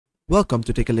Welcome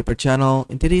to TechALipper channel.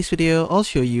 In today's video, I'll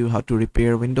show you how to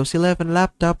repair Windows 11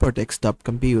 laptop or desktop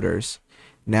computers.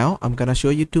 Now, I'm gonna show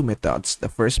you two methods.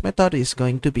 The first method is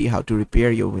going to be how to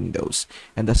repair your Windows.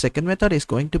 And the second method is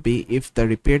going to be if the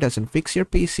repair doesn't fix your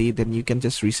PC, then you can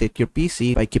just reset your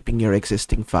PC by keeping your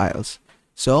existing files.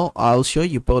 So, I'll show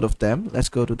you both of them. Let's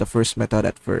go to the first method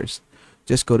at first.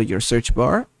 Just go to your search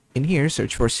bar. In here,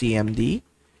 search for CMD.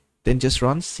 Then just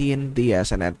run CMD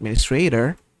as an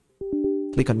administrator.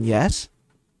 Click on yes.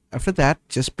 After that,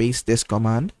 just paste this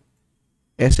command,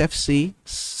 sfc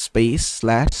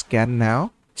 /scan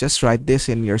now. Just write this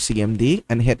in your CMD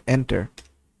and hit enter.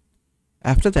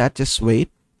 After that, just wait.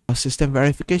 A system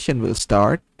verification will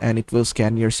start and it will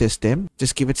scan your system.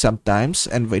 Just give it some time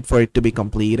and wait for it to be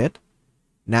completed.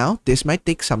 Now, this might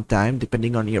take some time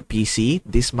depending on your PC.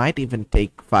 This might even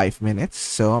take 5 minutes.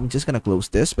 So I'm just gonna close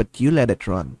this, but you let it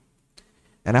run.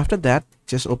 And after that,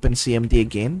 just open CMD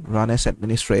again, run as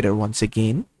administrator once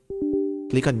again.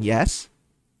 Click on yes.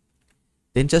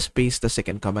 Then just paste the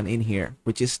second command in here,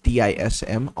 which is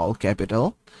DISM, all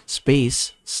capital,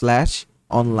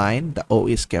 /online, the O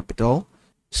is capital,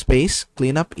 space,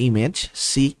 cleanup image,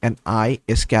 C and I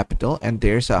is capital, and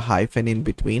there's a hyphen in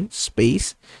between,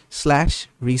 space,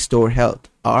 /restore health,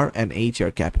 R and H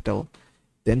are capital.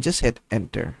 Then just hit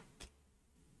enter.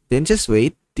 Then just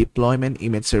wait. Deployment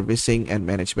image servicing and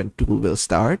management tool will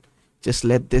start. Just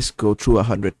let this go through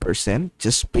 100%.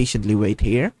 Just patiently wait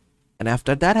here. And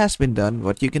after that has been done,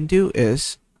 what you can do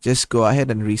is just go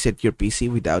ahead and reset your PC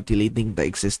without deleting the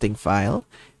existing file.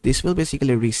 This will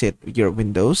basically reset your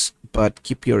Windows, but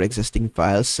keep your existing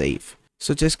files safe.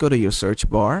 So just go to your search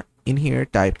bar. In here,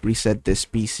 type reset this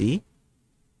PC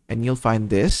and you'll find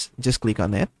this. Just click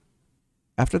on it.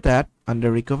 After that, under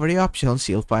recovery options,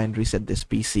 you'll find reset this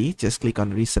PC. Just click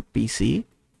on reset PC.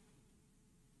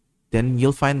 Then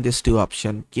you'll find these two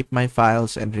options, keep my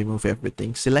files and remove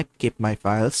everything. Select keep my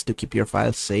files to keep your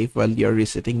files safe while you're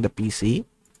resetting the PC.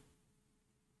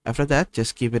 After that,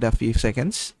 just give it a few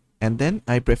seconds. And then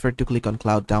I prefer to click on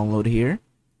cloud download here.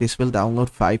 This will download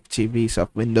 5 GBs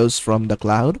of Windows from the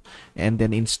cloud and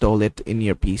then install it in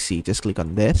your PC. Just click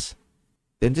on this.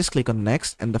 Then just click on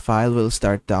next and the file will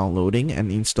start downloading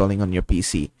and installing on your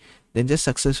PC. Then just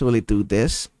successfully do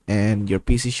this and your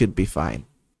PC should be fine.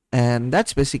 And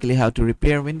that's basically how to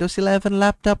repair Windows 11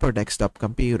 laptop or desktop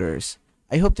computers.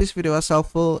 I hope this video was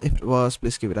helpful. If it was,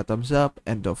 please give it a thumbs up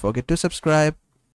and don't forget to subscribe.